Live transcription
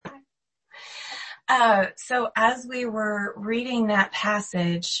So as we were reading that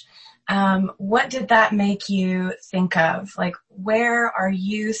passage, what did that make you think of? Like, where are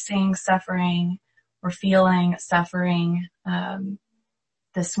you seeing suffering or feeling suffering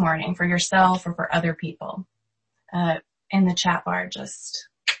this morning for yourself or for other people? In the chat bar, just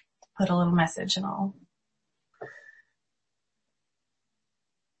put a little message and all.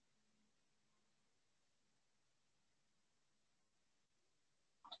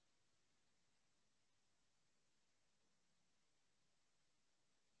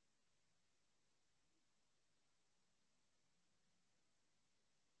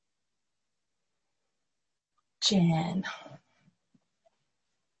 Jen.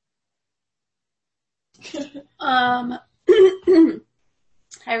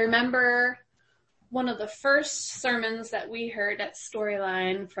 I remember one of the first sermons that we heard at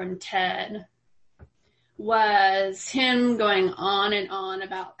Storyline from Ted was him going on and on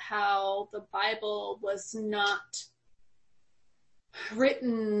about how the Bible was not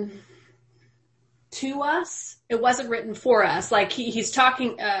written to us. It wasn't written for us. Like he's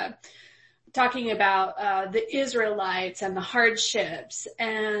talking about the Israelites and the hardships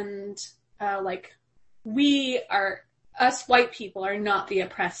and like us white people are not the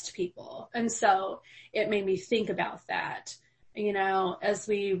oppressed people. And so it made me think about that, as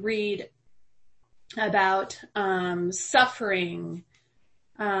we read about suffering,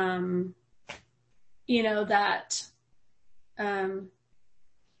 that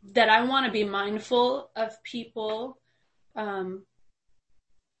I want to be mindful of people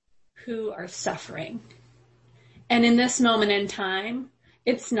who are suffering. And in this moment in time,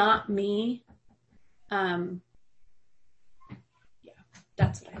 it's not me.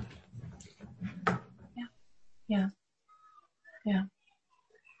 That's what I thought. Yeah.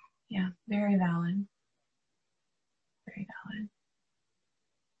 Very valid. Very valid.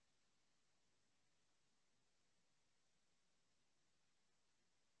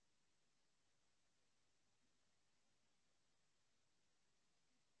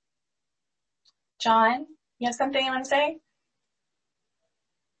 John, you have something you want to say?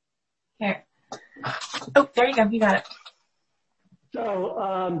 Here. Oh, there you go. You got it.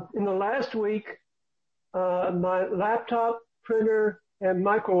 So, in the last week, my laptop, printer, and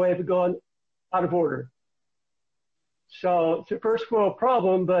microwave have gone out of order. So it's a first world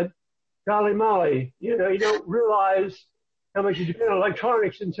problem, but golly molly, you don't realize how much you depend on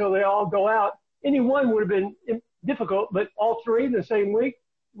electronics until they all go out. Any one would have been difficult, but all three in the same week?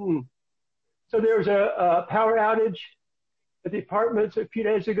 So there was a power outage at the apartments a few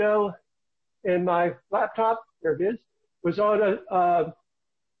days ago, and my laptop, there it is, was on a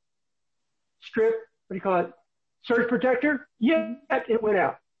strip, surge protector. Yeah, it went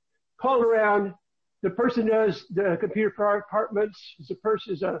out. Called around. The person does the computer for our apartments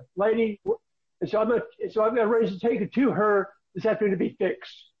is a lady, and so I've got arranged to take it to her this afternoon to be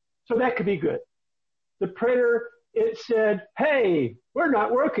fixed. So that could be good. The printer, it said, "Hey, we're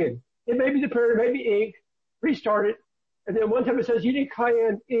not working." It may be the printer, maybe ink. Restart it, and then one time it says you need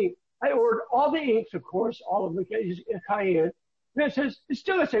Cayenne ink. I ordered all the inks, of course, all of the Cayenne. And it says it's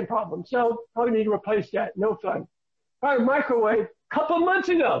still the same problem, so probably need to replace that. No fun. I had a microwave a couple of months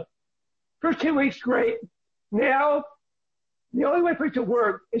ago. First 2 weeks, great. Now, the only way for it to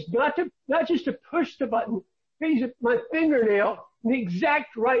work is not just to push the button, use my fingernail in the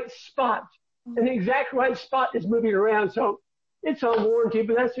exact right spot. And the exact right spot is moving around, so it's on warranty,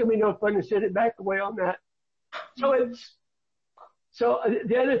 but that's going to be no fun to send it back away on that. So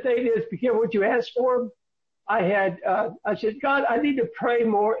the other thing is, be careful what you ask for. I said, God, I need to pray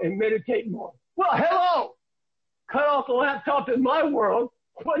more and meditate more. Well, hello! Cut off the laptop in my world.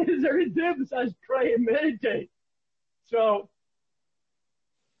 What is there to do besides pray and meditate? So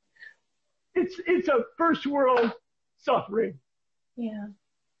it's a first world suffering.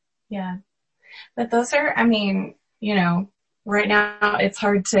 Yeah. But those are, right now it's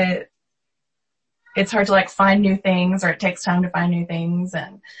hard to like find new things, or it takes time to find new things.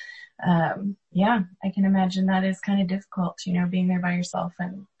 And, I can imagine that is kind of difficult, being there by yourself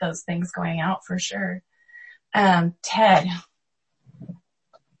and those things going out for sure. Ted.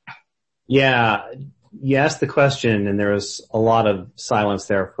 Yeah, you asked the question and there was a lot of silence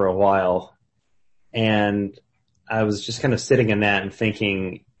there for a while. And I was just kind of sitting in that and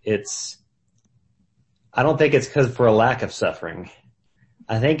thinking I don't think it's for a lack of suffering.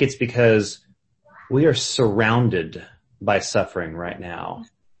 I think it's because we are surrounded by suffering right now.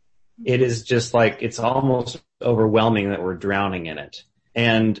 It is just like, it's almost overwhelming that we're drowning in it.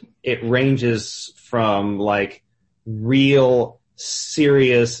 And it ranges from like real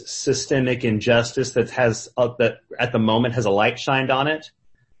serious systemic injustice that at the moment has a light shined on it,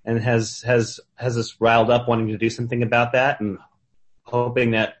 and has us riled up wanting to do something about that and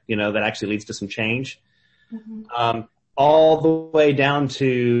hoping that, that actually leads to some change. Mm-hmm. All the way down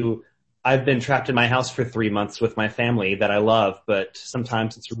to I've been trapped in my house for 3 months with my family that I love, but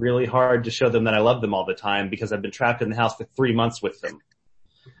sometimes it's really hard to show them that I love them all the time because I've been trapped in the house for 3 months with them.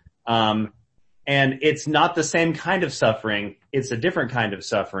 And it's not the same kind of suffering. It's a different kind of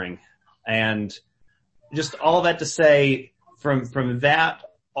suffering. And just all that to say, from that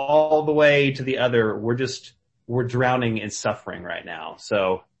all the way to the other, we're drowning in suffering right now.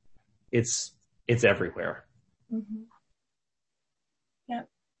 So it's everywhere. Mm-hmm. Yep.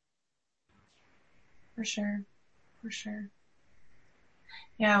 For sure.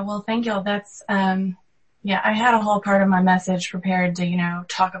 Yeah, well, thank you. That's, I had a whole part of my message prepared to,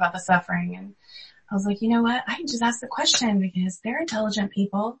 talk about the suffering. And I was like, you know what? I can just ask the question because they're intelligent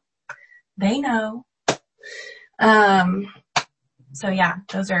people. They know. So yeah,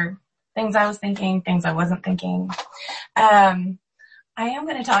 those are things I was thinking, things I wasn't thinking. I am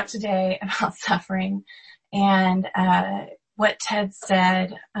going to talk today about suffering, and, what Ted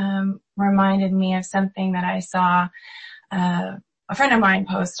said, reminded me of something that I saw, a friend of mine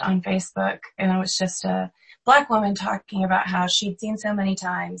post on Facebook, and it was just a Black woman talking about how she'd seen so many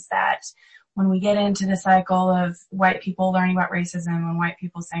times that when we get into the cycle of white people learning about racism and white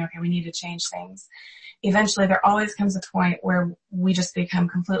people saying, okay, we need to change things, eventually there always comes a point where we just become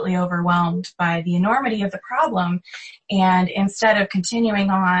completely overwhelmed by the enormity of the problem. And instead of continuing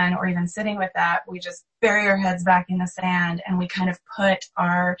on or even sitting with that, we just bury our heads back in the sand and we kind of put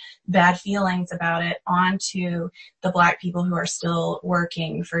our bad feelings about it onto the Black people who are still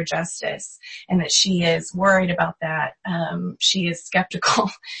working for justice, and that she is worried about that. She is skeptical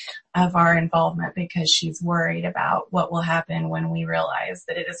of our involvement because she's worried about what will happen when we realize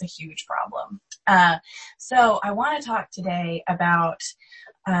that it is a huge problem. So I want to talk today about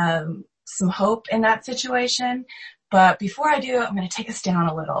some hope in that situation. But before I do, I'm going to take us down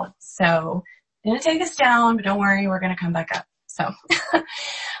a little. So I'm going to take us down, but don't worry, we're going to come back up. So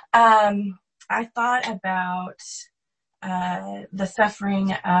I thought about the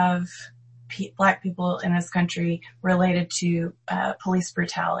suffering of Black people in this country related to police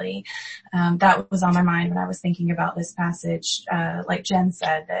brutality. That was on my mind when I was thinking about this passage. Like Jen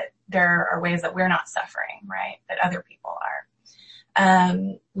said, that there are ways that we're not suffering, right? That other people are.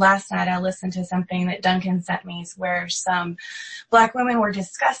 Last night I listened to something that Duncan sent me where some Black women were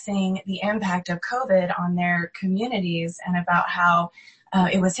discussing the impact of COVID on their communities and about how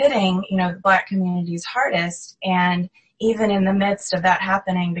it was hitting, the Black communities hardest. And even in the midst of that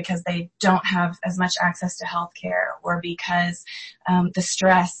happening, because they don't have as much access to health care, or because the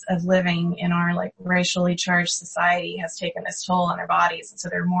stress of living in our racially charged society has taken this toll on their bodies, and so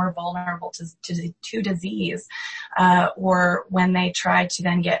they're more vulnerable to disease, or when they try to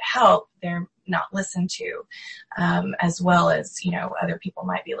then get help, they're not listened to, as well as, other people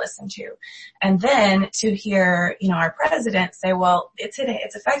might be listened to. And then to hear, our president say, well,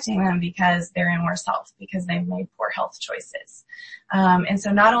 it's affecting them because they're in worse health, because they've made poor health choices. And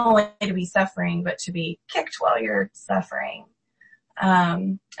so not only to be suffering, but to be kicked while you're suffering.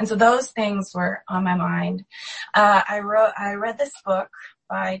 And so those things were on my mind. I read this book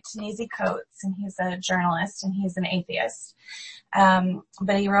by Ta-Nehisi Coates, and he's a journalist and he's an atheist.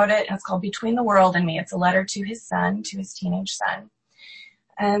 But he wrote it, and it's called Between the World and Me. It's a letter to his son, to his teenage son.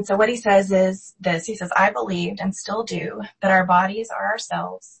 And so what he says is this. He says, I believed and still do that our bodies are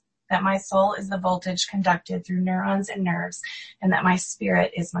ourselves, that my soul is the voltage conducted through neurons and nerves, and that my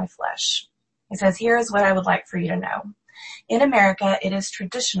spirit is my flesh. He says, here is what I would like for you to know. In America, it is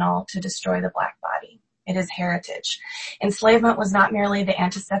traditional to destroy the Black body. It is heritage. Enslavement was not merely the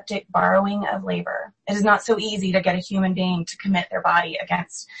antiseptic borrowing of labor. It is not so easy to get a human being to commit their body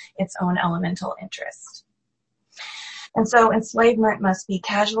against its own elemental interest. And so enslavement must be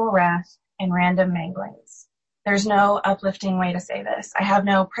casual wrath and random manglings. There's no uplifting way to say this. I have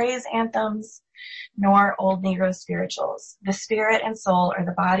no praise anthems nor old Negro spirituals. The spirit and soul are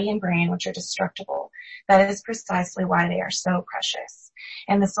the body and brain, which are destructible. That is precisely why they are so precious.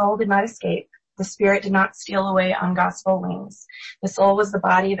 And the soul did not escape. The spirit did not steal away on gospel wings. The soul was the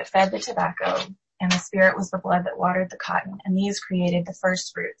body that fed the tobacco, and the spirit was the blood that watered the cotton, and these created the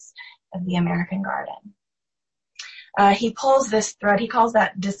first fruits of the American garden. He pulls this thread, he calls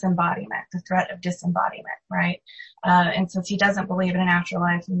that disembodiment, the threat of disembodiment, right? And since he doesn't believe in an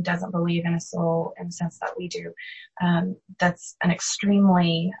afterlife and he doesn't believe in a soul in the sense that we do, that's an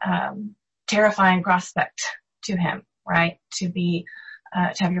extremely terrifying prospect to him, right? To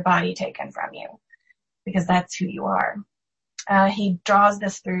have your body taken from you, because that's who you are. He draws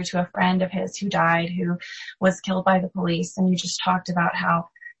this through to a friend of his who died, who was killed by the police. And you just talked about how,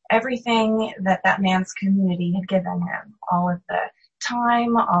 everything that that man's community had given him, all of the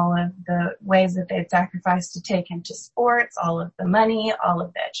time, all of the ways that they'd sacrificed to take him to sports, all of the money, all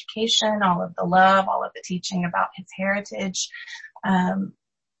of the education, all of the love, all of the teaching about his heritage,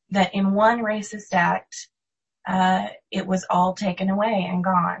 that in one racist act, it was all taken away and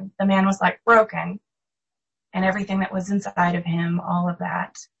gone. The man was like broken, and everything that was inside of him, all of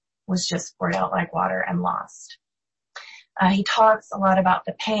that was just poured out like water and lost. He talks a lot about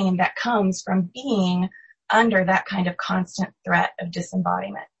the pain that comes from being under that kind of constant threat of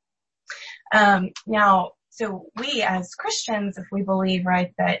disembodiment. Now, so we as Christians, if we believe,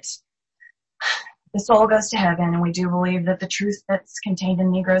 right, that the soul goes to heaven, and we do believe that the truth that's contained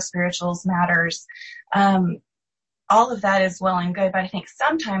in Negro spirituals matters, all of that is well and good, but I think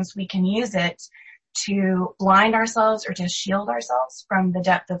sometimes we can use it to blind ourselves or to shield ourselves from the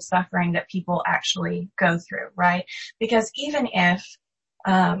depth of suffering that people actually go through, right? Because even if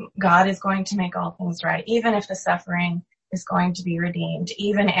God is going to make all things right, even if the suffering is going to be redeemed,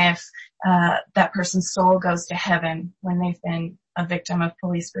 even if that person's soul goes to heaven when they've been a victim of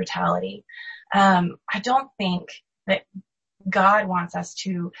police brutality, I don't think that God wants us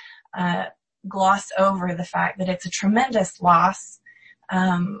to gloss over the fact that it's a tremendous loss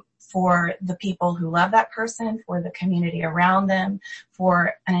for the people who love that person, for the community around them,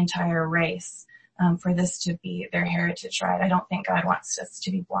 for an entire race, for this to be their heritage, right? I don't think God wants us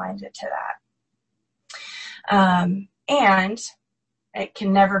to be blinded to that. And it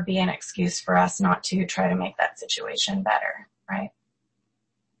can never be an excuse for us not to try to make that situation better, right?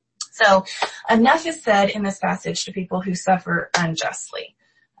 So enough is said in this passage to people who suffer unjustly,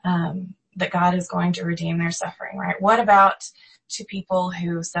 that God is going to redeem their suffering, right? What about to people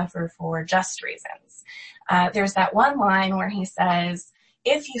who suffer for just reasons? There's that one line where he says,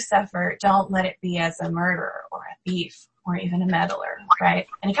 if you suffer, don't let it be as a murderer or a thief or even a meddler, right?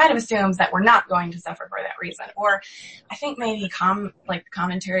 And he kind of assumes that we're not going to suffer for that reason. Or I think maybe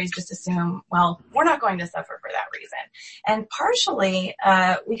commentaries just assume, well, we're not going to suffer for that reason. And partially,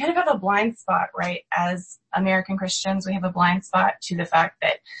 we kind of have a blind spot, right? As American Christians, we have a blind spot to the fact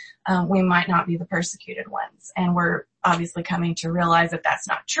that we might not be the persecuted ones. And we're obviously coming to realize that that's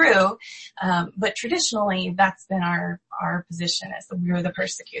not true. But traditionally, that's been our position, is that we're the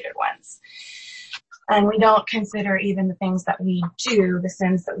persecuted ones. And we don't consider even the things that we do, the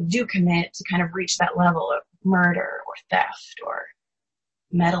sins that we do commit, to kind of reach that level of murder or theft or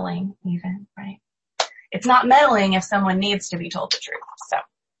meddling even, right? It's not meddling if someone needs to be told the truth.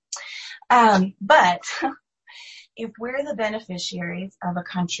 So, but if we're the beneficiaries of a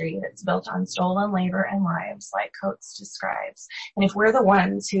country that's built on stolen labor and lives, like Coates describes, and if we're the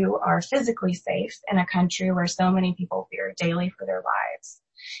ones who are physically safe in a country where so many people fear daily for their lives,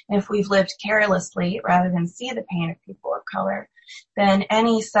 and if we've lived carelessly rather than see the pain of people of color, then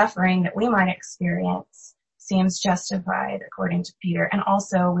any suffering that we might experience seems justified, according to Peter. And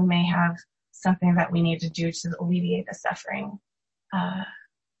also we may have something that we need to do to alleviate the suffering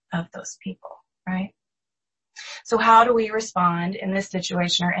of those people, right? So how do we respond in this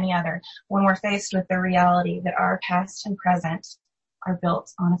situation or any other when we're faced with the reality that our past and present are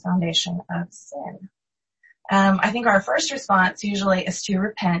built on a foundation of sin? I think our first response usually is to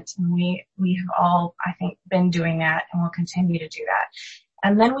repent, and we have all, I think, been doing that, and will continue to do that.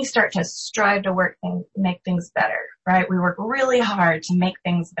 And then we start to strive to make things better, right? We work really hard to make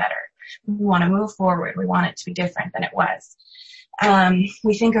things better. We want to move forward. We want it to be different than it was.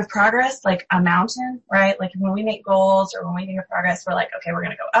 We think of progress like a mountain, right? Like when we make goals or when we think of progress, we're like, okay, we're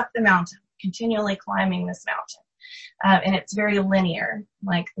going to go up the mountain, continually climbing this mountain. And it's very linear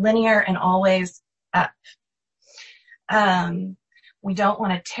and always up. We don't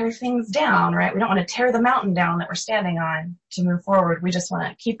want to tear things down, right? We don't want to tear the mountain down that we're standing on to move forward. We just want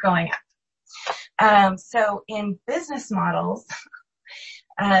to keep going up. So in business models,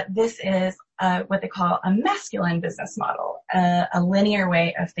 this is what they call a masculine business model, a linear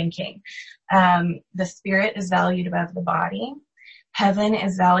way of thinking. The spirit is valued above the body. Heaven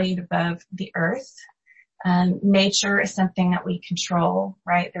is valued above the earth. Nature is something that we control,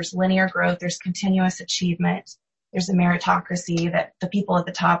 right? There's linear growth. There's continuous achievement. There's a meritocracy that the people at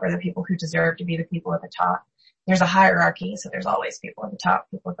the top are the people who deserve to be the people at the top. There's a hierarchy, so there's always people at the top,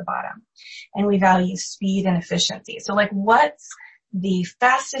 people at the bottom. And we value speed and efficiency. So what's the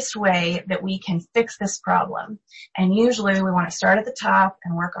fastest way that we can fix this problem? And usually we want to start at the top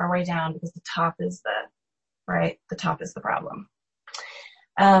and work our way down, because the top is the problem.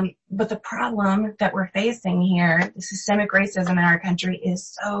 But the problem that we're facing here, the systemic racism in our country,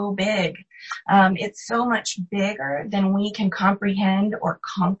 is so big. It's so much bigger than we can comprehend or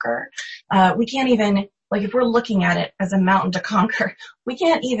conquer. We can't even Like if we're looking at it as a mountain to conquer, we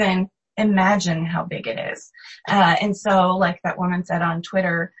can't even imagine how big it is. And so like that woman said on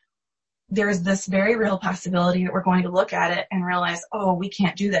Twitter, there's this very real possibility that we're going to look at it and realize, oh, we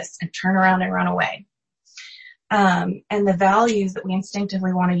can't do this, and turn around and run away. And the values that we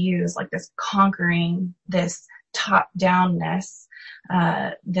instinctively want to use, like this conquering, this top-downness,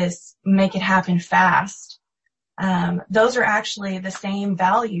 this make it happen fast, those are actually the same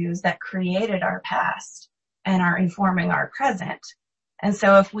values that created our past and are informing our present. And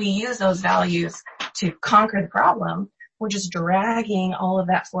so if we use those values to conquer the problem, we're just dragging all of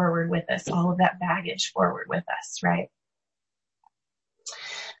that forward with us, all of that baggage forward with us, right?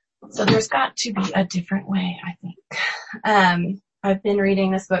 So there's got to be a different way, I think. I've been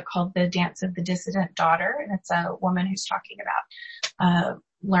reading this book called The Dance of the Dissident Daughter, and it's a woman who's talking about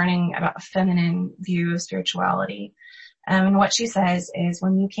learning about a feminine view of spirituality. And what she says is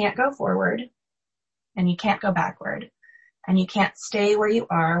when you can't go forward and you can't go backward and you can't stay where you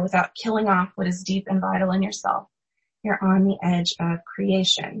are without killing off what is deep and vital in yourself, you're on the edge of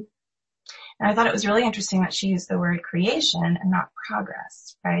creation. And I thought it was really interesting that she used the word creation and not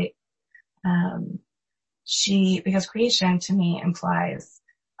progress, right? Because creation to me implies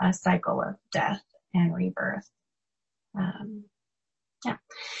a cycle of death and rebirth.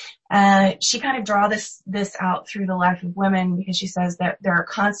 She kind of draw this out through the life of women because she says that there are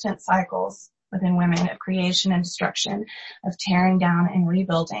constant cycles within women of creation and destruction, of tearing down and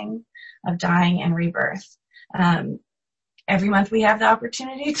rebuilding, of dying and rebirth. Every month we have the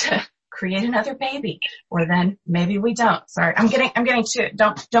opportunity to create another baby, or then maybe we don't. Sorry, I'm getting to it.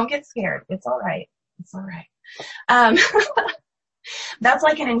 Don't get scared. It's all right. It's all right. That's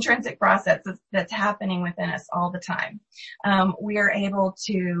like an intrinsic process that's happening within us all the time. We are able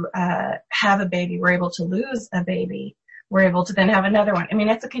to have a baby. We're able to lose a baby. We're able to then have another one. I mean,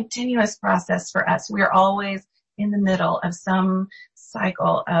 it's a continuous process for us. We are always in the middle of some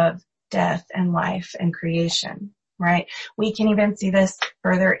cycle of death and life and creation, right? We can even see this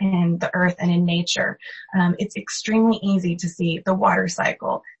further in the earth and in nature. It's extremely easy to see the water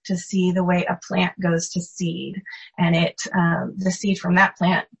cycle, to see the way a plant goes to seed, and the seed from that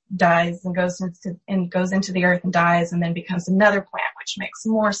plant dies and goes into the earth and dies and then becomes another plant, which makes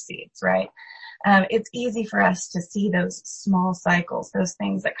more seeds, right? It's easy for us to see those small cycles, those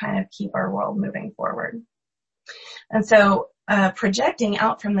things that kind of keep our world moving forward. And so, projecting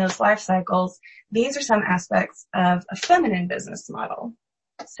out from those life cycles, these are some aspects of a feminine business model.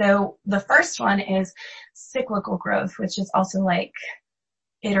 So the first one is cyclical growth, which is also like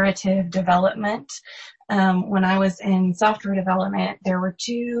iterative development. When I was in software development, there were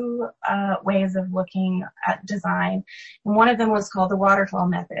two ways of looking at design. And one of them was called the waterfall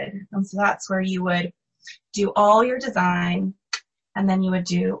method. And so that's where you would do all your design, and then you would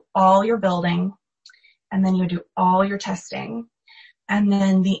do all your building, and then you would do all your testing. And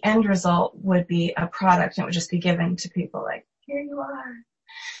then the end result would be a product, and it would just be given to people like, here you are.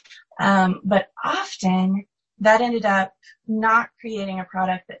 But often that ended up not creating a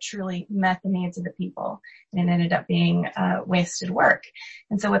product that truly met the needs of the people. And it ended up being wasted work.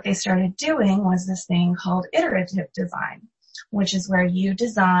 And so what they started doing was this thing called iterative design, which is where you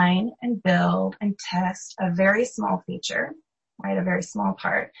design and build and test a very small feature, right? A very small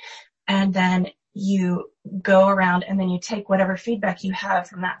part. And then you go around and then you take whatever feedback you have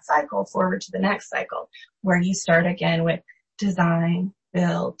from that cycle forward to the next cycle, where you start again with design,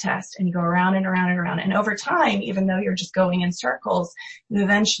 build, test, and you go around and around and around. And over time, even though you're just going in circles, you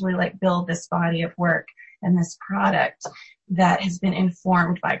eventually like build this body of work and this product that has been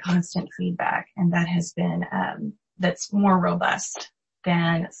informed by constant feedback, and that has been, that's more robust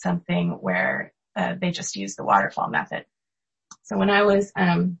than something where they just use the waterfall method. So when I was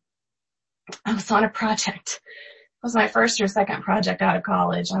on a project. It was my first or second project out of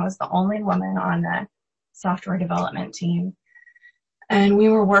college. I was the only woman on the software development team. And we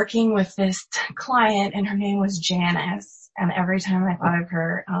were working with this client, and her name was Janice. And every time I thought of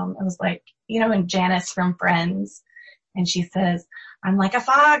her, it was like, and Janice from Friends. And she says, I'm like a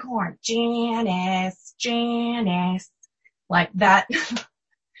foghorn. Janice, Janice. Like that.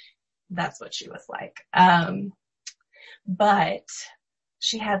 That's what she was like. But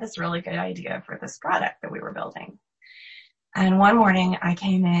she had this really good idea for this product that we were building. And one morning I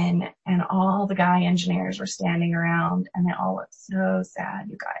came in and all the guy engineers were standing around, and they all looked so sad,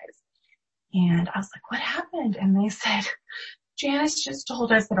 you guys. And I was like, what happened? And they said, Janice just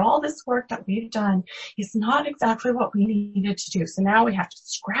told us that all this work that we've done is not exactly what we needed to do. So now we have to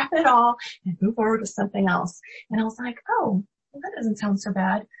scrap it all and move forward with something else. And I was like, oh, well, that doesn't sound so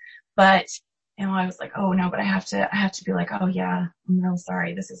bad. But I was like, oh no, but I have to be like, oh yeah, I'm real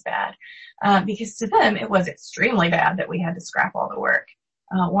sorry, this is bad. Because to them, it was extremely bad that we had to scrap all the work.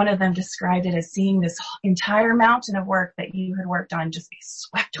 One of them described it as seeing this entire mountain of work that you had worked on just be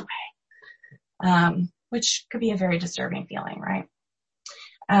swept away, which could be a very disturbing feeling, right?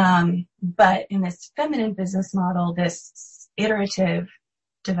 But in this feminine business model, this iterative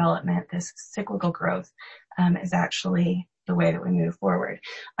development, this cyclical growth, is actually the way that we move forward.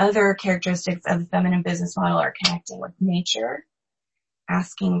 Other characteristics of the feminine business model are connecting with nature,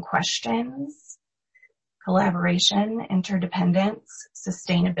 asking questions, collaboration, interdependence,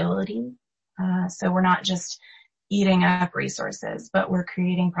 sustainability. So we're not just eating up resources, but we're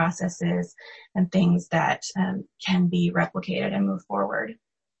creating processes and things that can be replicated and move forward.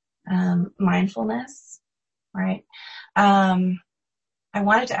 Mindfulness, right? I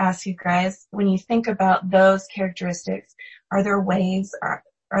wanted to ask you guys, when you think about those characteristics, are there ways,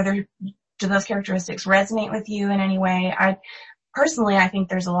 do those characteristics resonate with you in any way? Personally, I think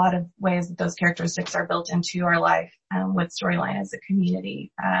there's a lot of ways that those characteristics are built into our life, with Storyline as a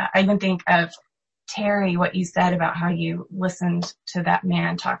community. I even think of Terry, what you said about how you listened to that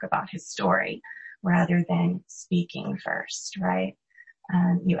man talk about his story rather than speaking first, right?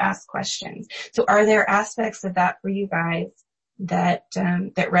 You ask questions. So are there aspects of that for you guys that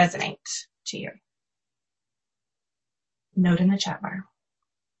resonate to you? Note in the chat bar.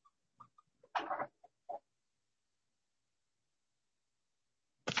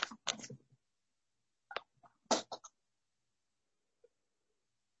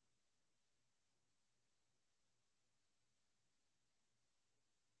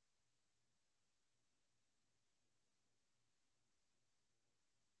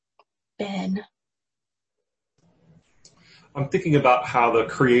 Ben. I'm thinking about how the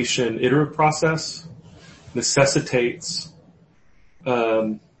creation iterative process necessitates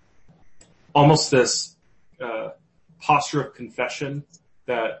almost this posture of confession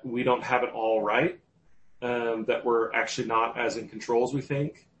that we don't have it all right, that we're actually not as in control as we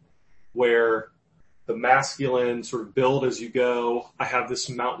think, where the masculine sort of build as you go, I have this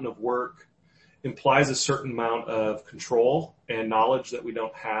mountain of work, implies a certain amount of control and knowledge that we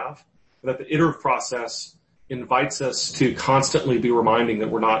don't have, but that the iterative process invites us to constantly be reminding that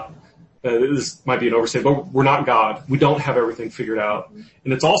we're not, this might be an overstatement, but we're not God. We don't have everything figured out.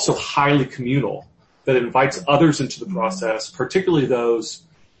 And it's also highly communal, that it invites others into the process, particularly those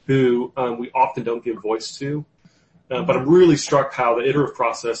who we often don't give voice to. But I'm really struck how the iterative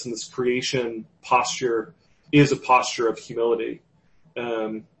process and this creation posture is a posture of humility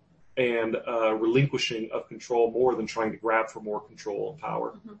and relinquishing of control more than trying to grab for more control and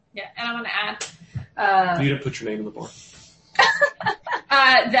power. Mm-hmm. Yeah, and I want to add... you didn't put your name in the board.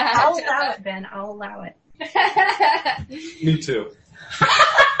 I'll allow it, Ben. I'll allow it. Me too.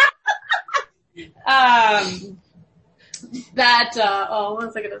 What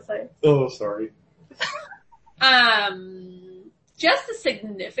was I going to say? Oh, sorry. Just the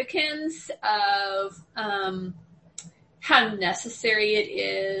significance of how necessary it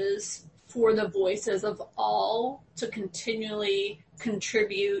is for the voices of all to continually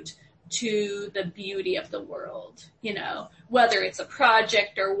contribute to the beauty of the world, whether it's a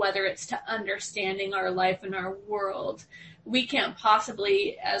project or whether it's to understanding our life and our world. We can't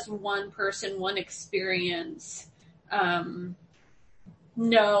possibly, as one person, one experience, know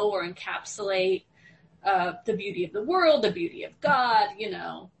or encapsulate the beauty of the world, the beauty of God,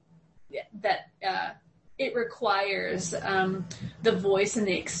 that it requires the voice and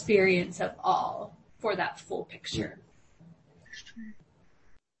the experience of all for that full picture.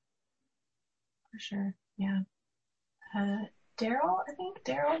 For sure. Yeah. Daryl, I think.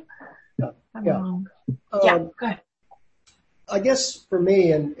 Daryl? Yeah. Yeah, go ahead. I guess for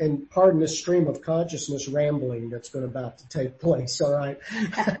me, and pardon this stream of consciousness rambling that's been about to take place, all right?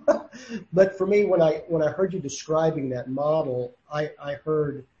 But for me, when I heard you describing that model, I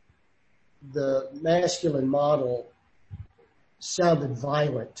heard the masculine model sounded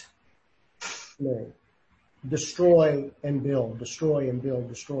violent to me. Destroy and build, destroy and build,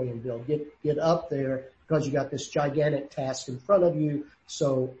 destroy and build. Get up there because you got this gigantic task in front of you,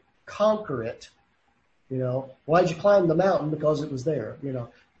 so conquer it. Why'd you climb the mountain? Because it was there.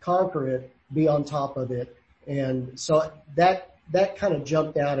 Conquer it, be on top of it. And so that kind of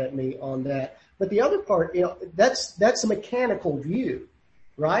jumped out at me on that. But the other part, that's a mechanical view,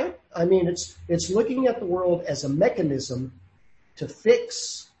 right? I mean, it's looking at the world as a mechanism to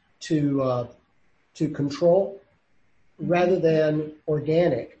fix, to control, rather than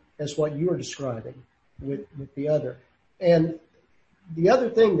organic, as what you were describing with the other. And the other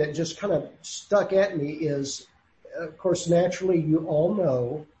thing that just kind of stuck at me is, of course, naturally, you all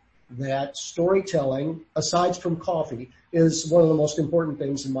know that storytelling, aside from coffee, is one of the most important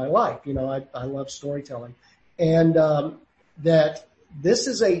things in my life. You know, I love storytelling. And that this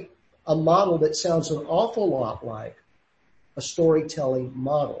is a model that sounds an awful lot like a storytelling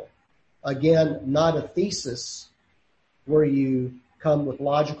model. Again, not a thesis where you come with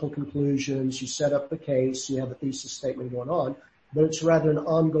logical conclusions, you set up the case, you have a thesis statement going on, but it's rather an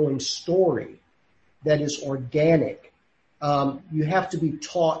ongoing story that is organic. You have to be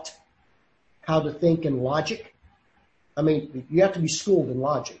taught how to think in logic. I mean, you have to be schooled in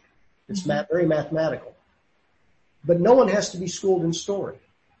logic. It's very mathematical. But no one has to be schooled in story.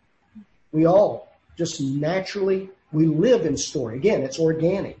 We all just naturally, we live in story. Again, it's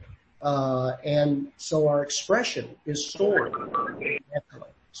organic. And so our expression is story.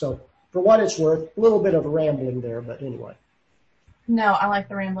 So for what it's worth, a little bit of a rambling there, but anyway. No, I like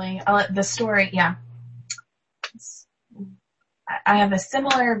the rambling. I like the story, yeah. I have a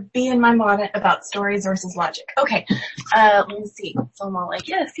similar bee in my bonnet about stories versus logic. Okay, let me see. So I'm all like,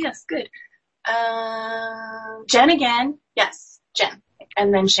 yes, good. Jen again. Yes, Jen.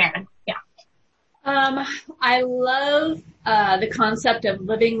 And then Sharon. Yeah. I love the concept of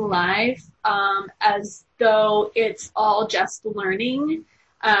living life as though it's all just learning,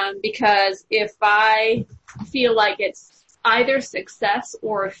 because if I feel like it's either success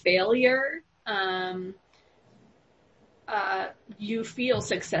or a failure, you feel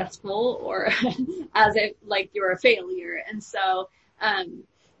successful or as if like you're a failure. And so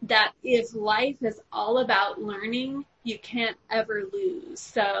that if life is all about learning, you can't ever lose.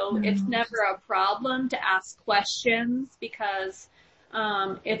 So it's never a problem to ask questions because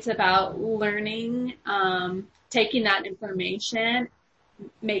it's about learning, taking that information,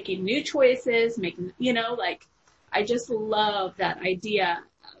 making new choices, I just love that idea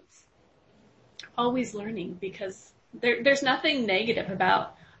of always learning, because there's nothing negative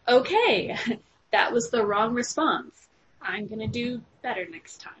about, okay, that was the wrong response. I'm going to do better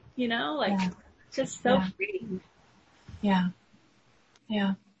next time, just so freeing. Yeah.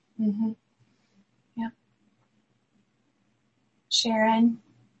 Yeah. Mhm. Yeah. Sharon?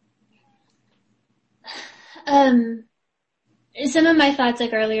 Some of my thoughts,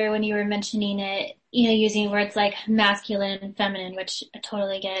 like earlier when you were mentioning it, using words like masculine and feminine, which I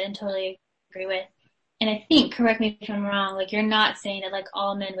totally get and totally agree with. And I think, correct me if I'm wrong, like you're not saying that like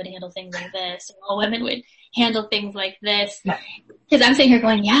all men would handle things like this, or all women would handle things like this. Because I'm sitting here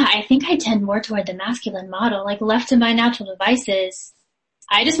going, yeah, I think I tend more toward the masculine model. Like left to my natural devices,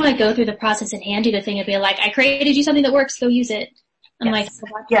 I just want to go through the process and hand you the thing and be like, I created you something that works, go use it. I'm like,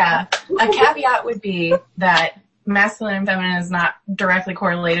 yeah. A caveat would be that masculine and feminine is not directly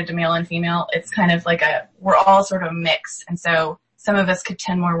correlated to male and female. It's kind of like we're all sort of mixed. And so some of us could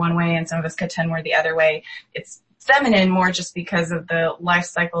tend more one way and some of us could tend more the other way. It's feminine more just because of the life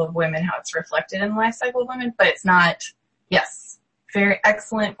cycle of women, how it's reflected in the life cycle of women, but it's not, yes. Very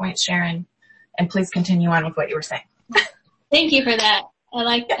excellent point, Sharon. And please continue on with what you were saying. Thank you for that. I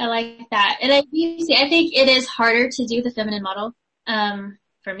like that. And I think it is harder to do the feminine model.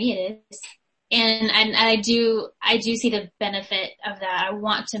 For me it is. And I do see the benefit of that. I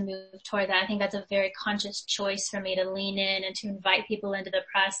want to move toward that. I think that's a very conscious choice for me to lean in and to invite people into the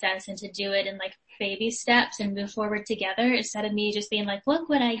process and to do it in like baby steps and move forward together instead of me just being like, look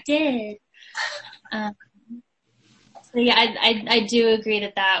what I did. So yeah, I do agree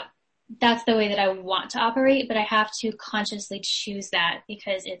that's the way that I want to operate, but I have to consciously choose that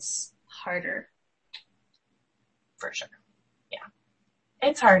because it's harder. For sure. Yeah.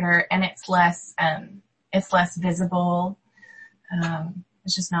 It's harder and it's less visible.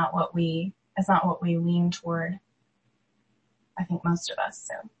 It's just not what we lean toward. I think most of us,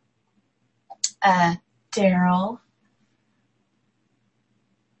 so. Daryl.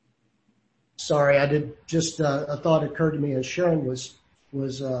 Sorry, I did just, a thought occurred to me as Sharon was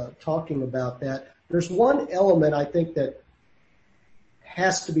talking about that. There's one element I think that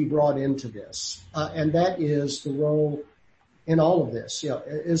has to be brought into this, and that is the role in all of this,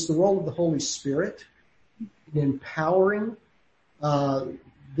 is the role of the Holy Spirit in empowering,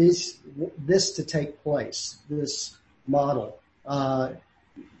 this to take place, this model.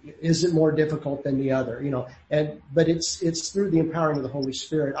 Is it more difficult than the other, but it's through the empowering of the Holy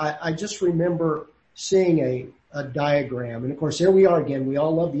Spirit. I just remember seeing a diagram, and of course here we are again. We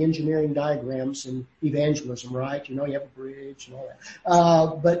all love the engineering diagrams and evangelism, right? You have a bridge and all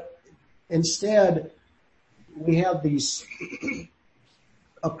that. But instead, we have these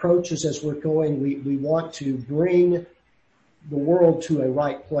approaches as we're going. We want to bring the world to a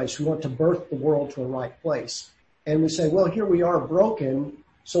right place. We want to birth the world to a right place. And we say, well, here we are broken,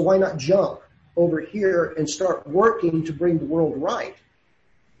 so why not jump over here and start working to bring the world right?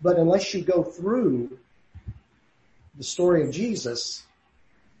 But unless you go through the story of Jesus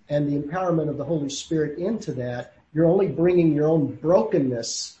and the empowerment of the Holy Spirit into that, you're only bringing your own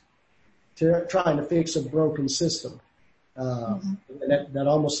brokenness to trying to fix a broken system. And that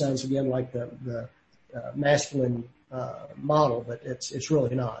almost sounds again like the masculine model, but it's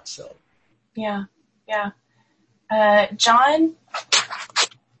really not. So. Yeah. John,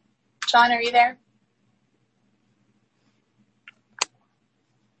 are you there?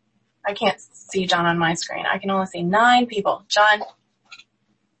 I can't see John on my screen. I can only see 9 people. John.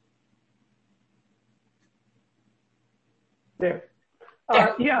 There.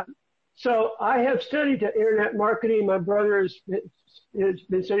 Yeah. So I have studied internet marketing. My brother has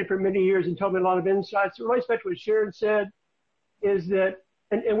been studying for many years and told me a lot of insights. It relates back to what Sharon said is that,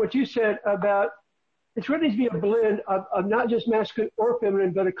 and what you said about it's really to be a blend of not just masculine or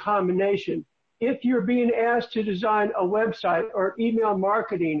feminine, but a combination. If you're being asked to design a website or email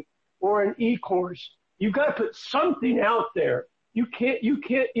marketing or an e-course, you've got to put something out there. You can't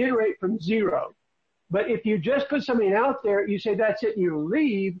iterate from zero. But if you just put something out there, you say that's it, and you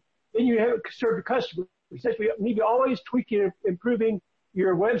leave, then you haven't served the customer. You need to always tweak and improving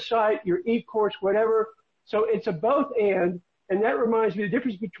your website, your e-course, whatever. So it's a both and that reminds me of the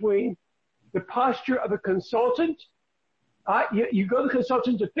difference between the posture of a consultant. You go to the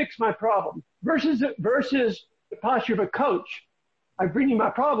consultant to fix my problem versus the posture of a coach. I bring you my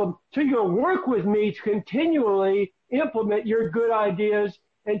problem, so you're going to work with me to continually implement your good ideas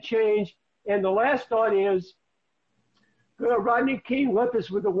and change. And the last thought is, Rodney King left us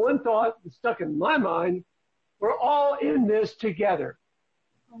with the one thought that stuck in my mind. We're all in this together.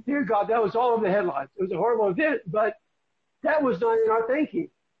 Dear God, that was all over the headlines. It was a horrible event, but that was not in our thinking.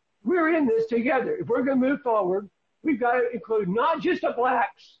 We're in this together. If we're going to move forward, we've got to include not just the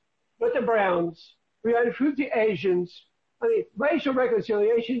blacks, but the browns. We've got to include the Asians. I mean, racial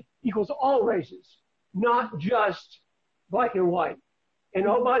reconciliation equals all races, not just black and white. And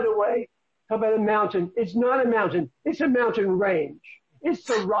oh, by the way, how about a mountain? It's not a mountain. It's a mountain range. It's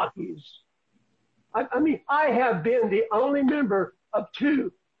the Rockies. I mean, I have been the only member of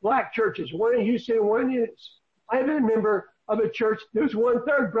 2 black churches, one in Houston and one in Eunice. I have been a member of a church. There's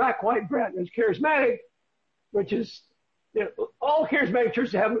 1/3 black, white, brown. There's charismatic, which is, all charismatic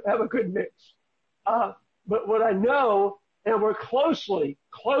churches have a good mix. But what I know, and I work closely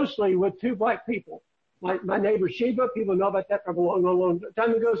with 2 black people. My neighbor Sheba, people know about that from a long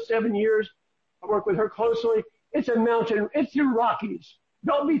time ago, 7 years. I work with her closely. It's a mountain. It's the Rockies.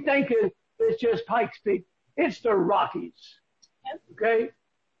 Don't be thinking it's just Pikes Peak. It's the Rockies. Okay?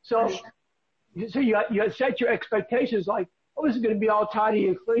 So you set your expectations like, oh, this is going to be all tidy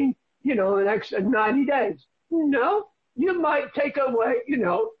and clean, in the next 90 days. No, you might take away,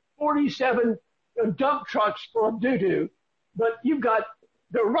 47 dump trucks full of doo-doo, but you've got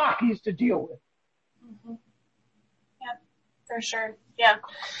the Rockies to deal with. Mm-hmm. Yeah, for sure. Yeah.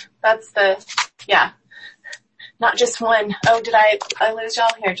 Not just one. Oh, did I lose y'all?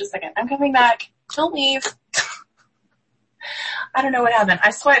 Here, just a second. I'm coming back. Don't leave. I don't know what happened. I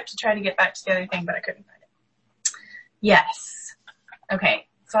swiped to try to get back to the other thing, but I couldn't find it. Yes. Okay.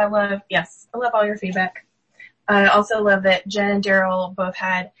 So I love all your feedback. I also love that Jen and Daryl both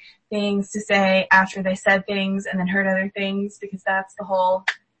had things to say after they said things and then heard other things, because that's the whole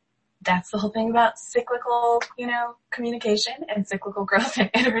thing about cyclical, communication and cyclical growth and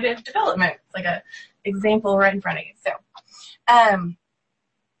iterative development. It's like a example right in front of you. So,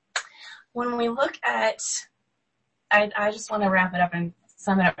 when we look at, I just want to wrap it up and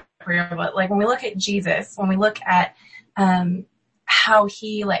sum it up for you, but when we look at Jesus, when we look at, how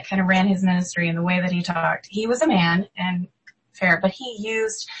he kind of ran his ministry and the way that he talked, he was a man and fair, but he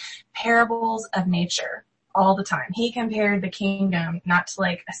used parables of nature all the time. He compared the kingdom not to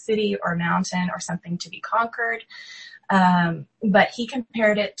a city or mountain or something to be conquered, but he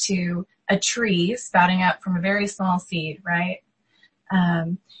compared it to a tree sprouting up from a very small seed, right?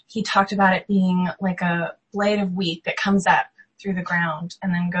 He talked about it being like a blade of wheat that comes up through the ground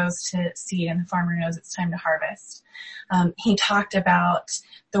and then goes to seed, and the farmer knows it's time to harvest. He talked about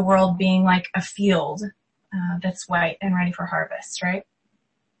the world being like a field that's white and ready for harvest, right?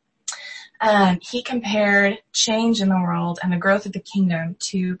 He compared change in the world and the growth of the kingdom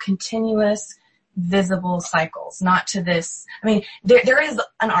to continuous visible cycles, not to this. I mean, there is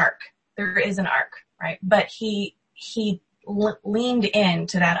an arc. There is an arc, right? But he leaned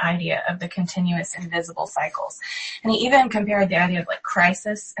into that idea of the continuous invisible cycles. And he even compared the idea of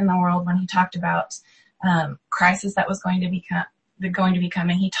crisis in the world when he talked about crisis that was going to be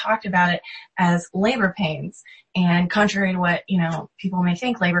coming. He talked about it as labor pains. And contrary to what, people may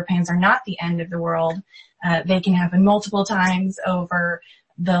think, labor pains are not the end of the world. They can happen multiple times over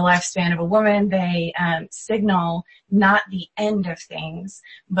the lifespan of a woman. They signal not the end of things,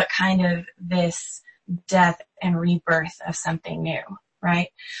 but kind of this death and rebirth of something new, right?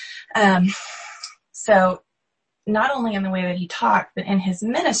 So not only in the way that he talked, but in his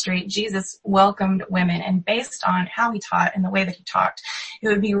ministry, Jesus welcomed women. And based on how he taught and the way that he talked, it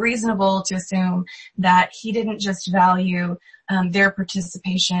would be reasonable to assume that he didn't just value their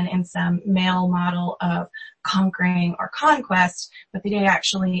participation in some male model of conquering or conquest, but that he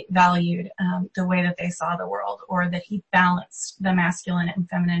actually valued the way that they saw the world, or that he balanced the masculine and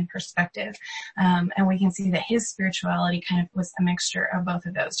feminine perspective. And we can see that his spirituality kind of was a mixture of both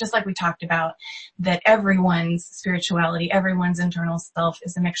of those. Just like we talked about that everyone's spirituality, everyone's internal self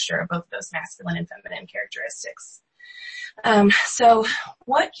is a mixture of both those masculine and feminine characteristics. So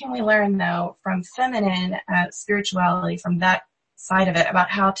what can we learn though from feminine spirituality, from that side of it,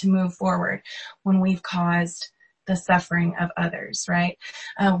 about how to move forward when we've caused the suffering of others, right?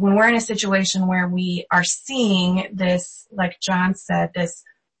 When we're in a situation where we are seeing this, like John said, this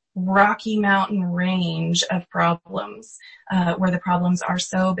Rocky Mountain range of problems, where the problems are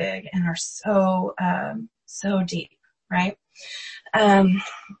so big and are so deep, right?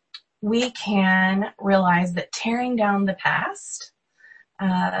 We can realize that tearing down the past,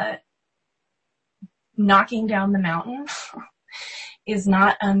 knocking down the mountain is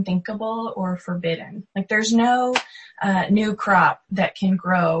not unthinkable or forbidden. Like there's no new crop that can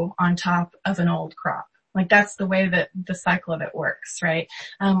grow on top of an old crop. Like that's the way that the cycle of it works, right?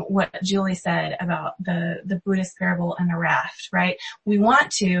 What Julie said about the Buddhist parable and the raft, right? We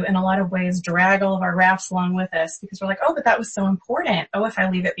want to, in a lot of ways, drag all of our rafts along with us because we're like, oh, but that was so important. Oh, if I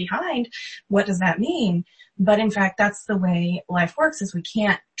leave it behind, what does that mean? But in fact, that's the way life works, is we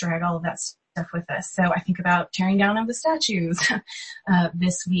can't drag all of that stuff with us. So I think about tearing down of the statues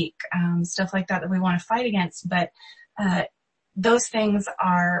this week, stuff like that we want to fight against. But those things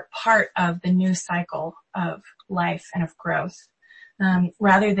are part of the new cycle of life and of growth.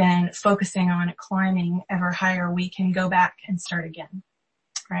 Rather than focusing on climbing ever higher, we can go back and start again,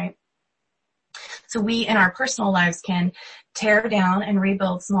 right? So we, in our personal lives, can tear down and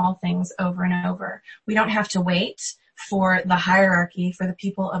rebuild small things over and over. We don't have to wait for the hierarchy, for the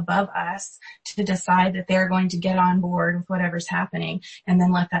people above us to decide that they're going to get on board with whatever's happening and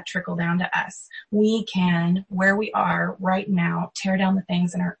then let that trickle down to us. We can, where we are right now, tear down the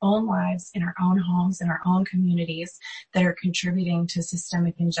things in our own lives, in our own homes, in our own communities that are contributing to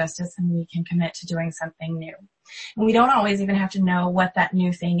systemic injustice, and we can commit to doing something new. And we don't always even have to know what that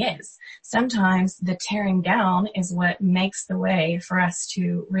new thing is. Sometimes the tearing down is what makes the way for us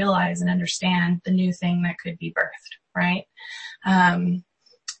to realize and understand the new thing that could be birthed, right?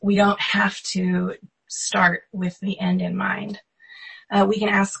 We don't have to start with the end in mind. We can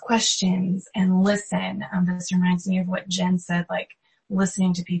ask questions and listen. This reminds me of what Jen said, like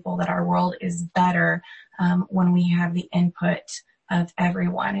listening to people, that our world is better when we have the input of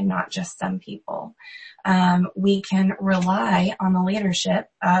everyone and not just some people. We can rely on the leadership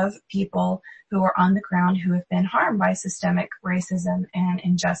of people who are on the ground who have been harmed by systemic racism and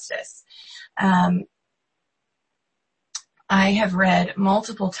injustice. I have read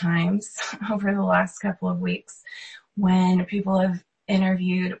multiple times over the last couple of weeks when people have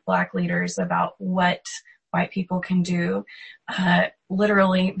interviewed Black leaders about what white people can do.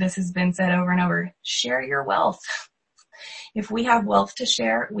 Literally, this has been said over and over: share your wealth. If we have wealth to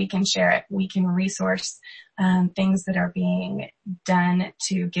share, we can share it. We can resource things that are being done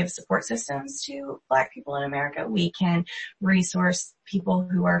to give support systems to Black people in America. We can resource people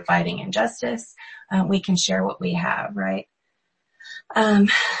who are fighting injustice. We can share what we have, right?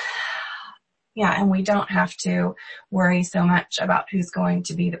 Yeah, and we don't have to worry so much about who's going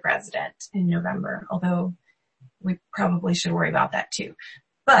to be the president in November, although we probably should worry about that too.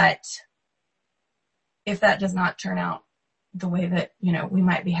 But if that does not turn out the way that, we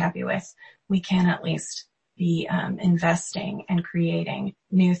might be happy with, we can at least be investing and creating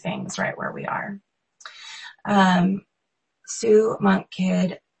new things right where we are. Sue Monk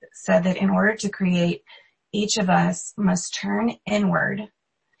Kidd said that in order to create, each of us must turn inward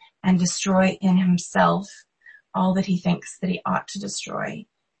and destroy in himself all that he thinks that he ought to destroy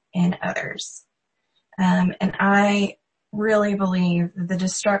in others. And I really believe that the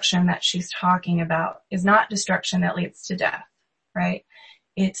destruction that she's talking about is not destruction that leads to death, right?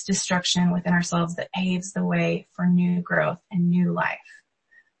 It's destruction within ourselves that paves the way for new growth and new life,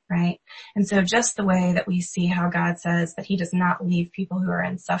 right? And so just the way that we see how God says that he does not leave people who are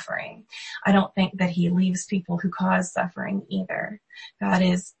in suffering, I don't think that he leaves people who cause suffering either. God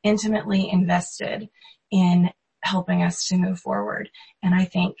is intimately invested in helping us to move forward. And I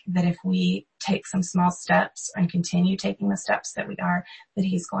think that if we take some small steps and continue taking the steps that we are, that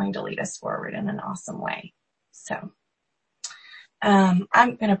he's going to lead us forward in an awesome way. So, I'm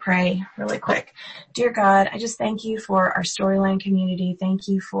going to pray really quick. Dear God, I just thank you for our Storyline community. Thank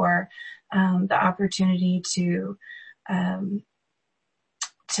you for, the opportunity to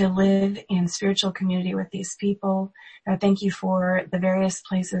live in spiritual community with these people. I thank you for the various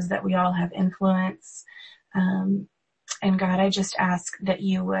places that we all have influence. And God, I just ask that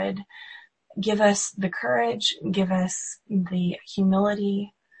you would give us the courage, give us the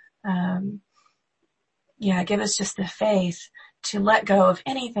humility, give us just the faith to let go of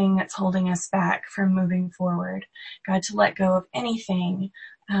anything that's holding us back from moving forward. God, to let go of anything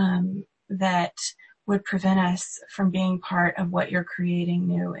that would prevent us from being part of what you're creating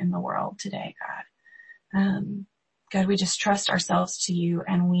new in the world today, God. God, we just trust ourselves to you,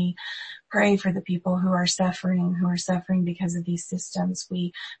 and we pray for the people who are suffering because of these systems.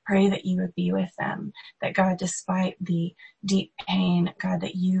 We pray that you would be with them, that God, despite the deep pain, God,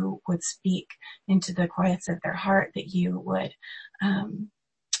 that you would speak into the quiets of their heart, that you would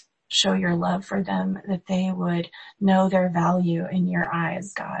show your love for them, that they would know their value in your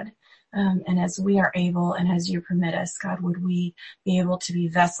eyes, God. And as we are able and as you permit us, God, would we be able to be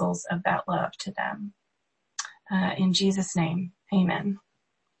vessels of that love to them. In Jesus' name, amen.